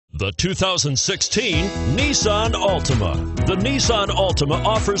The 2016 Nissan Altima. The Nissan Altima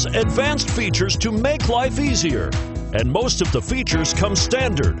offers advanced features to make life easier, and most of the features come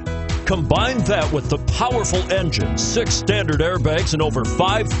standard. Combine that with the powerful engine, 6 standard airbags, and over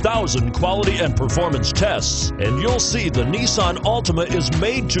 5,000 quality and performance tests, and you'll see the Nissan Altima is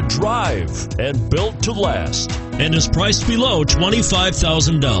made to drive and built to last, and is priced below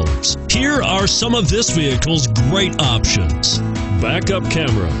 $25,000. Here are some of this vehicle's great options: backup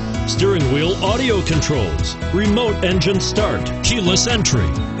camera, steering wheel audio controls, remote engine start, keyless entry,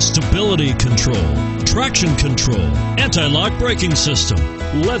 stability control, traction control, anti-lock braking system,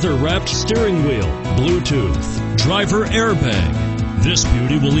 leather-wrapped steering wheel, Bluetooth, driver airbag. This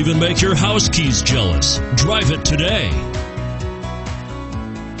beauty will even make your house keys jealous. Drive it today.